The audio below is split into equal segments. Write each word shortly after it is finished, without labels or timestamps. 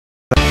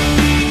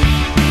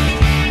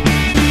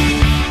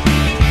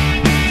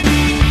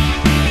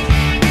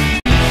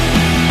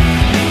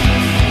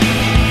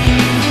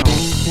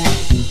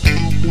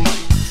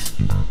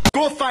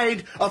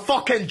find a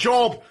fucking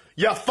job,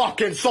 you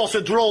fucking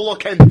sausage roll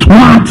looking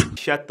twat!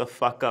 Shut the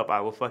fuck up,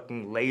 I will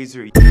fucking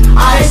laser you.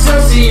 I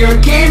associate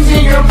your games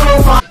in your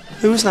profile.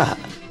 Who's that?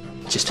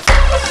 Just a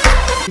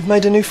You've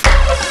made a new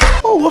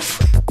Oh, a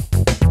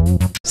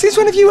Since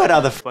when have you had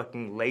other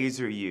fucking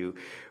laser you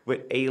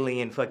with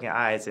alien fucking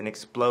eyes and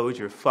explode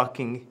your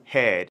fucking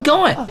head.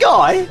 Guy.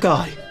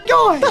 Guy.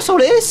 That's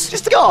all it is.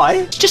 Just a guy.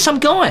 It's just some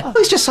guy. Oh,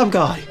 he's just some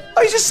guy.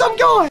 Oh, he's just some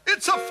guy.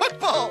 It's a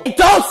football!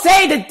 Don't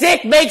say the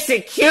dick makes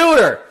it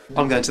cuter.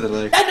 I'm going to the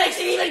loo. That makes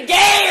it even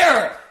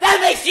gayer. That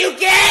makes you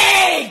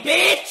gay,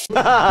 bitch.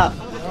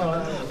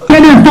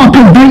 Get your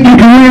fucking bait your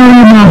career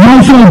in my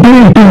household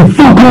bait, you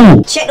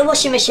fuckhole! Check the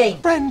washing machine.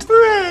 Friend.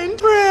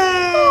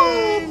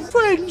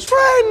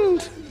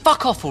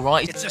 Fuck off,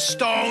 alright? It's a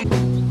stone!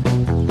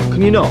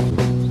 Can you not?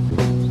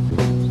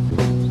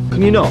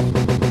 Can you not?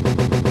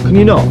 Can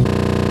you not?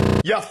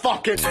 You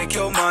fucking Take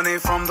your money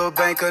from the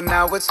banker,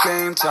 now it's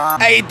game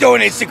time. How you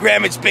doing,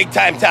 Instagram? It's Big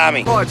Time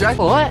Tommy. Alright, Jay.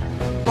 What?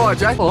 Alright,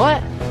 Jay.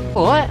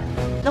 What?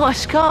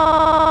 Nice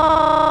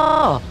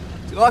car.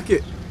 Do you like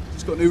it?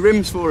 It's got new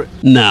rims for it.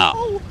 No.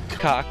 Oh,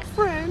 Cock.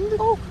 friend.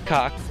 Oh,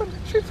 Cock. friend.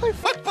 Should we play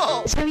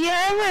football? Have you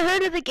ever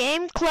heard of the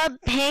game Club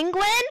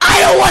Penguin?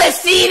 I don't want to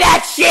see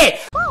that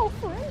shit.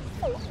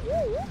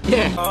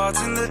 Yeah.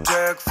 Cards in the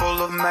deck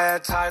full of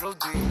mad title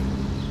D.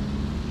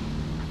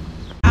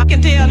 I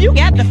can tell you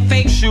got the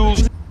fake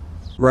shoes.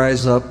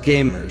 Rise up,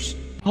 gamers.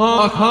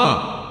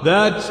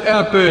 That's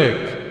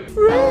epic!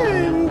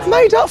 Friend.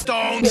 Made up.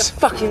 stones!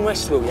 Fucking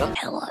West, will ya?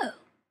 Hello.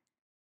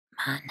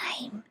 My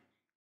name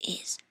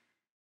is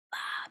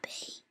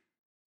Bobby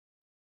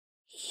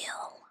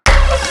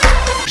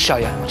Hill. Show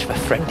you how much of a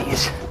friend he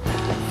is.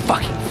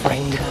 Fucking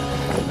friend.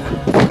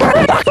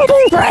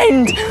 Fucking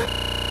friend!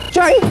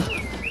 Jay!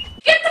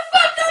 Get the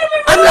fuck out of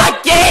here! I'm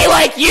not gay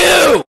like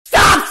you!